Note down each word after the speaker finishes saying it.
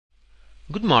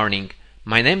Good morning.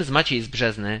 My name is Maciej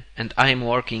Zbrzezny and I am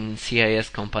working in CAS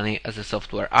company as a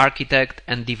software architect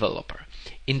and developer.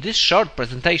 In this short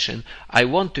presentation, I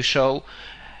want to show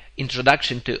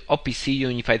introduction to OPC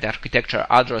Unified Architecture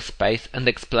Address Space and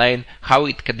explain how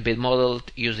it can be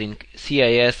modeled using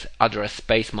CAS Address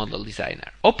Space Model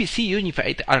Designer. OPC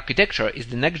Unified Architecture is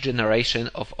the next generation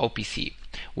of OPC.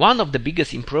 One of the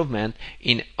biggest improvements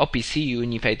in OPC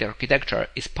Unified Architecture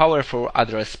is powerful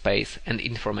address space and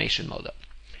information model.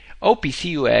 OPC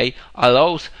UA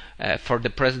allows for the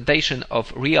presentation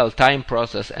of real-time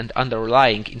process and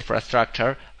underlying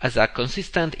infrastructure as a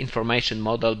consistent information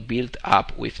model built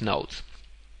up with nodes.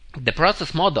 The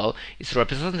process model is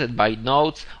represented by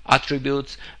nodes,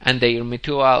 attributes, and their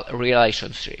mutual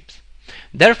relationships.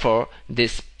 Therefore,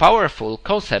 this powerful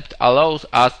concept allows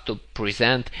us to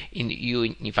present in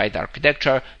unified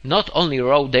architecture not only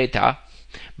raw data,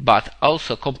 but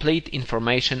also complete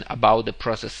information about the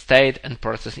process state and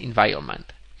process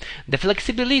environment. The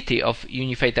flexibility of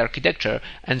unified architecture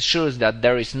ensures that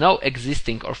there is no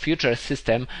existing or future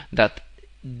system that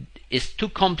is too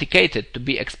complicated to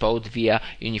be exposed via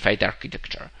unified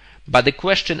architecture. But the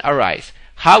question arises,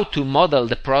 how to model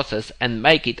the process and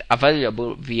make it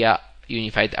available via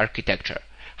unified architecture?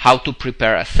 How to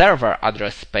prepare a server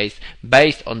address space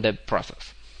based on the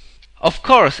process? Of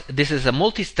course, this is a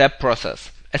multi-step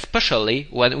process, especially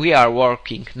when we are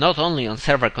working not only on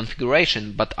server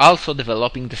configuration but also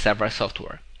developing the server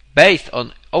software. Based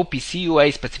on OPC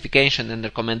UA specification and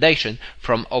recommendation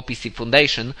from OPC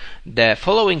Foundation, the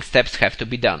following steps have to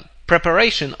be done.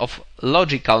 Preparation of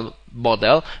logical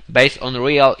model based on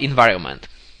real environment.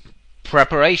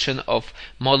 Preparation of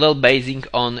model basing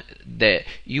on the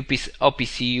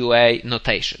OPC UA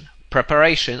notation.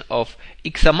 Preparation of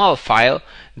XML file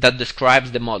that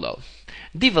describes the model.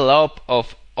 Develop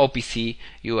of OPC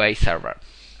UA server.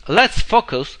 Let's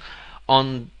focus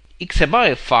on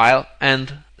XML file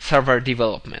and server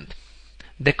development.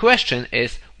 The question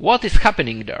is, what is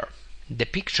happening there? The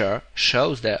picture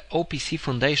shows the OPC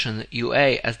Foundation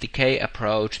UA SDK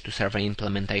approach to server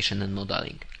implementation and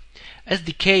modeling.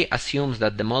 SDK assumes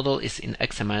that the model is in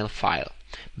XML file.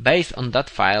 Based on that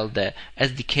file, the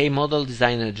SDK Model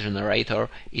Designer generator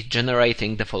is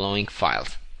generating the following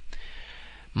files: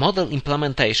 model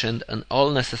implementation and all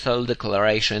necessary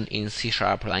declaration in C#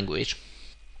 language.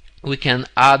 We can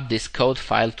add this code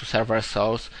file to server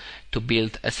source to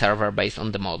build a server based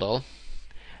on the model.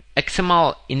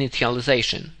 XML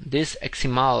initialization. This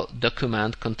XML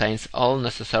document contains all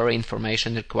necessary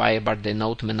information required by the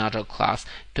node manager class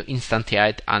to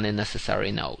instantiate any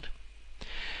necessary node.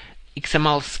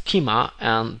 XML schema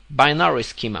and binary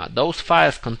schema. Those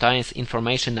files contains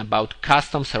information about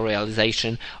custom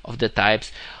serialization of the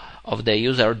types of the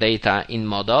user data in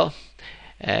model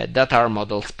that are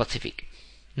model specific.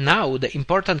 Now the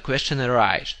important question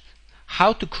arises: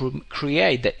 how to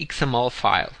create the XML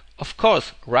file? Of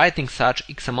course, writing such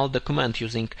XML document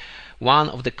using one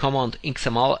of the common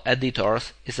XML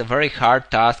editors is a very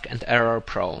hard task and error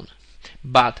prone.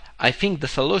 But I think the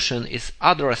solution is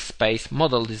Address Space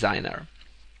Model Designer.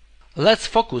 Let's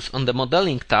focus on the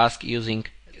modeling task using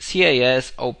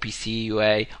CAS OPC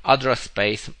UA Address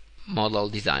Space Model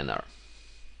Designer.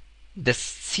 The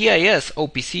CAS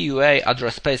OPC UA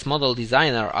Address Space Model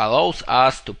Designer allows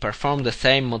us to perform the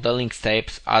same modeling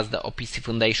steps as the OPC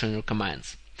Foundation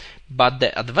recommends. But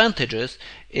the advantages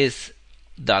is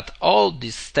that all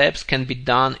these steps can be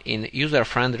done in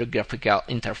user-friendly graphical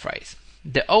interface.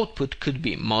 The output could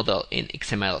be model in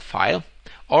XML file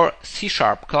or C#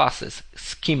 classes,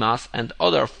 schemas and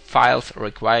other files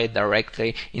required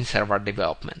directly in server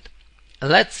development.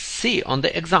 Let's see on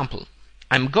the example.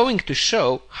 I'm going to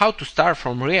show how to start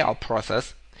from real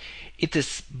process, it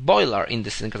is boiler in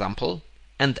this example,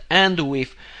 and end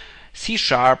with C#,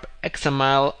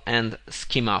 XML and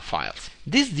schema files.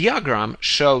 This diagram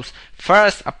shows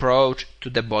first approach to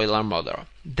the boiler model.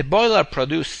 The boiler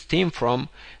produces steam from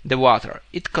the water.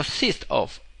 It consists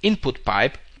of input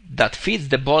pipe that feeds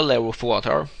the boiler with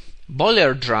water,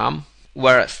 boiler drum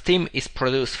where steam is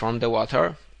produced from the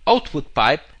water, output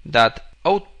pipe that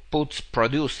outputs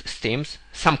produce steams,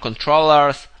 some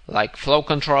controllers like flow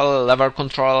controller, lever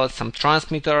controller, some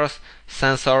transmitters,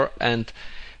 sensor and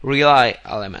relay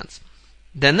elements.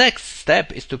 The next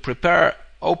step is to prepare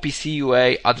OPC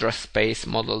UA address space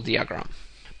model diagram.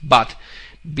 But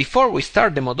before we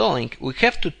start the modeling, we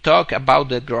have to talk about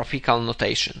the graphical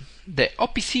notation. The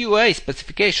OPC UA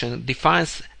specification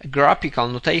defines a graphical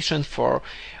notation for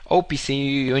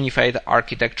OPC Unified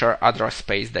Architecture address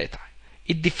space data.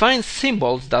 It defines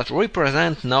symbols that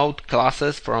represent node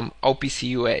classes from OPC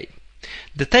UA.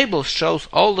 The table shows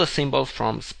all the symbols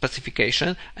from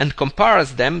specification and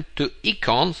compares them to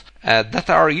icons that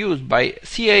are used by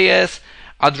CAS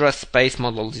Address Space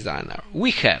Model Designer.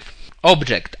 We have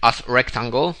object as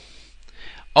rectangle,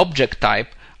 object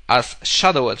type as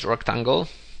shadowed rectangle,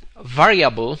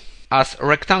 variable as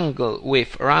rectangle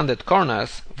with rounded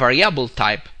corners, variable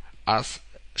type as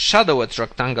shadowed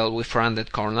rectangle with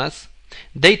rounded corners,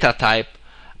 data type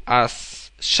as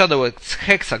shadowed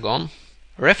hexagon,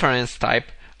 reference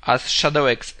type as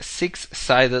shadowed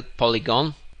six-sided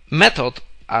polygon, method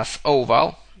as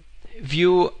oval,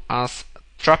 view as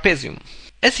trapezium.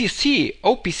 As you see,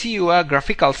 OPC UA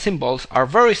graphical symbols are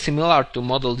very similar to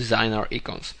Model Designer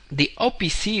icons. The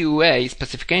OPC UA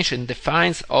specification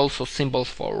defines also symbols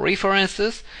for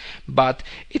references, but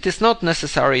it is not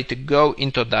necessary to go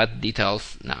into that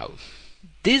details now.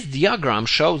 This diagram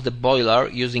shows the boiler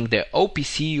using the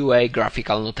OPC UA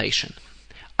graphical notation.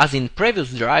 As in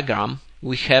previous diagram,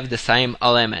 we have the same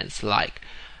elements like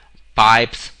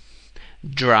pipes,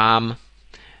 drum,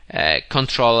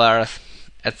 controllers,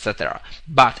 etc.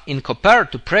 But in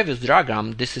compared to previous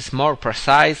diagram, this is more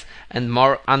precise and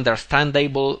more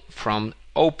understandable from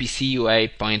OPC UA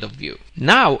point of view.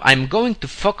 Now I'm going to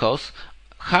focus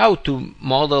how to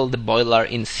model the boiler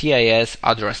in CAS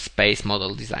Address Space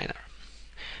Model Designer.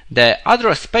 The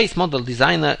Address Space Model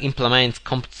Designer implements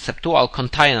conceptual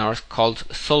containers called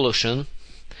solution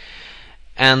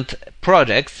and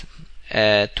projects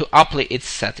to apply its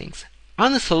settings.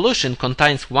 Any solution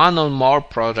contains one or more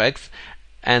projects,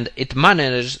 and it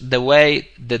manages the way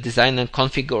the designer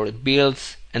configures,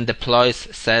 builds, and deploys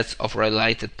sets of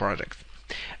related projects.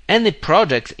 Any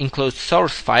project includes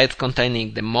source files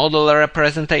containing the model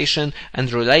representation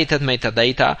and related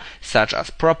metadata such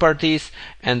as properties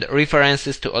and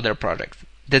references to other projects.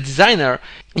 The designer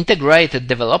integrated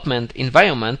development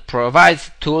environment provides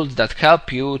tools that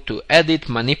help you to edit,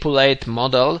 manipulate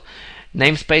model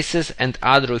namespaces and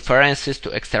add references to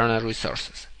external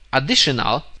resources.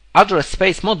 Additional Address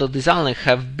Space Model Designer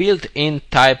have built-in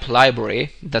type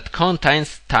library that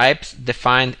contains types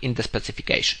defined in the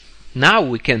specification. Now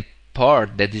we can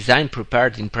port the design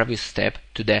prepared in previous step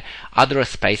to the Address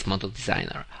Space Model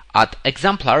Designer. An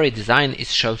exemplary design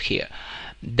is shown here.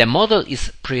 The model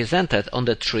is presented on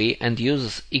the tree and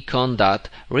uses icon that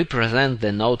represent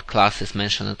the node classes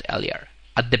mentioned earlier.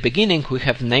 At the beginning we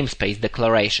have namespace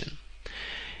declaration.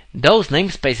 Those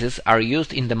namespaces are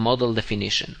used in the model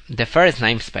definition. The first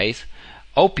namespace,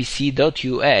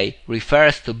 OPC.UA,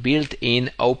 refers to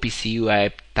built-in OPC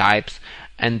UA types,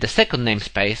 and the second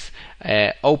namespace,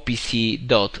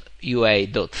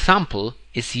 OPC.UA.sample,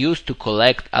 is used to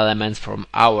collect elements from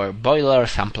our boiler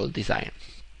sample design.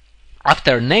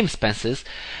 After namespaces,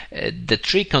 the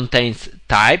tree contains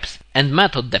types and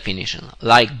method definition,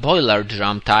 like boiler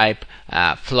drum type,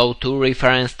 flow-to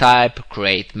reference type,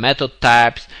 create method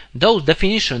types. Those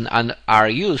definitions are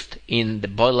used in the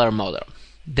boiler model.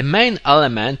 The main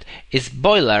element is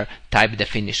boiler type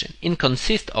definition. It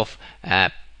consists of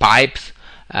pipes,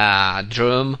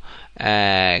 drum,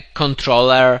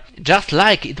 controller, just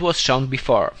like it was shown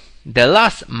before. The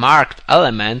last marked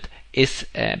element is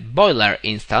a boiler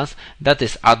instance that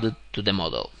is added to the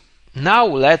model. Now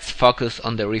let's focus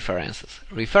on the references.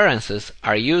 References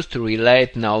are used to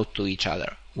relate nodes to each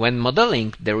other. When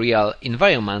modeling the real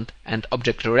environment and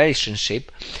object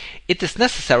relationship, it is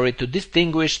necessary to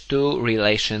distinguish two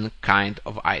relation kind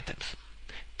of items: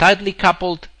 tightly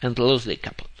coupled and loosely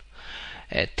coupled.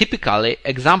 Typically,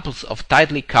 examples of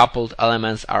tightly coupled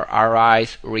elements are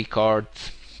arrays,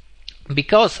 records.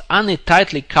 Because any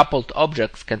tightly coupled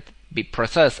objects can be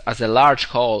processed as a large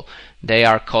whole, they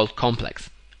are called complex.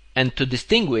 And to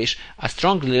distinguish a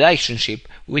strong relationship,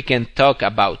 we can talk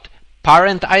about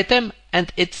parent item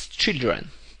and its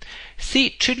children. See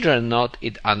children node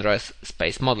in Address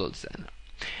Space Model Designer.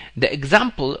 The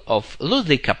example of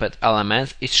loosely coupled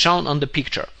elements is shown on the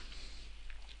picture.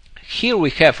 Here we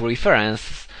have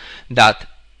reference that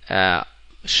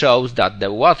shows that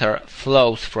the water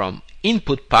flows from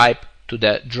input pipe to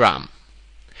the drum.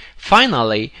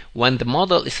 Finally, when the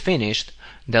model is finished,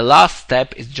 the last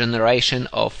step is generation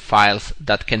of files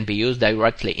that can be used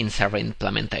directly in server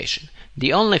implementation.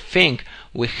 The only thing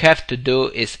we have to do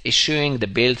is issuing the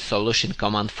build solution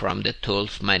command from the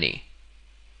tools menu.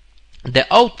 The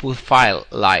output file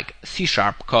like C#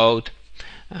 code,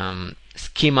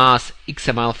 schemas,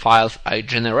 XML files are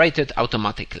generated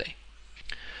automatically.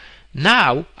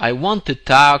 Now I want to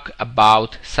talk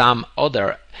about some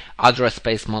other Address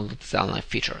Space Model Designer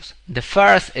features. The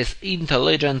first is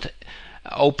Intelligent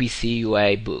OPC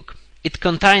UA book. It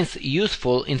contains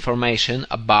useful information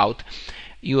about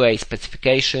UA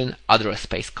specification, address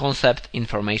space concept,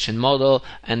 information model,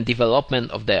 and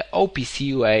development of the OPC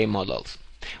UA models.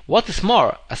 What is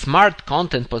more, a smart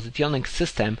content positioning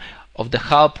system of the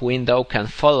help window can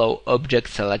follow object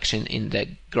selection in the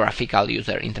graphical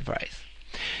user interface.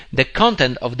 The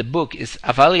content of the book is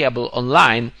available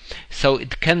online, so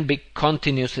it can be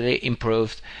continuously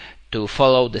improved to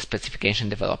follow the specification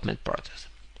development process.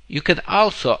 You can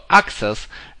also access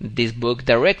this book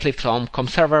directly from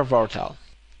ComServer portal.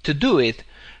 To do it,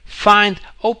 find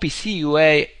OPC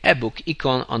UA ebook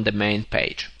icon on the main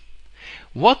page.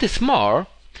 What is more,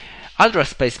 Address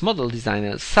Space Model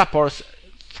Designer supports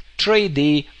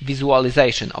 3D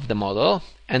visualization of the model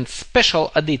and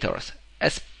special editors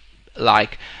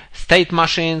like state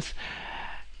machines,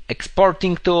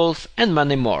 exporting tools, and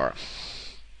many more.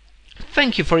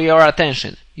 Thank you for your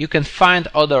attention. You can find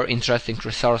other interesting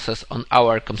resources on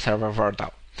our ComServer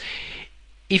portal.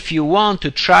 If you want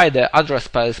to try the Address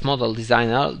Space Model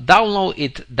Designer, download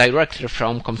it directly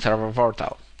from ComServer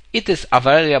portal. It is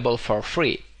available for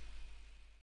free.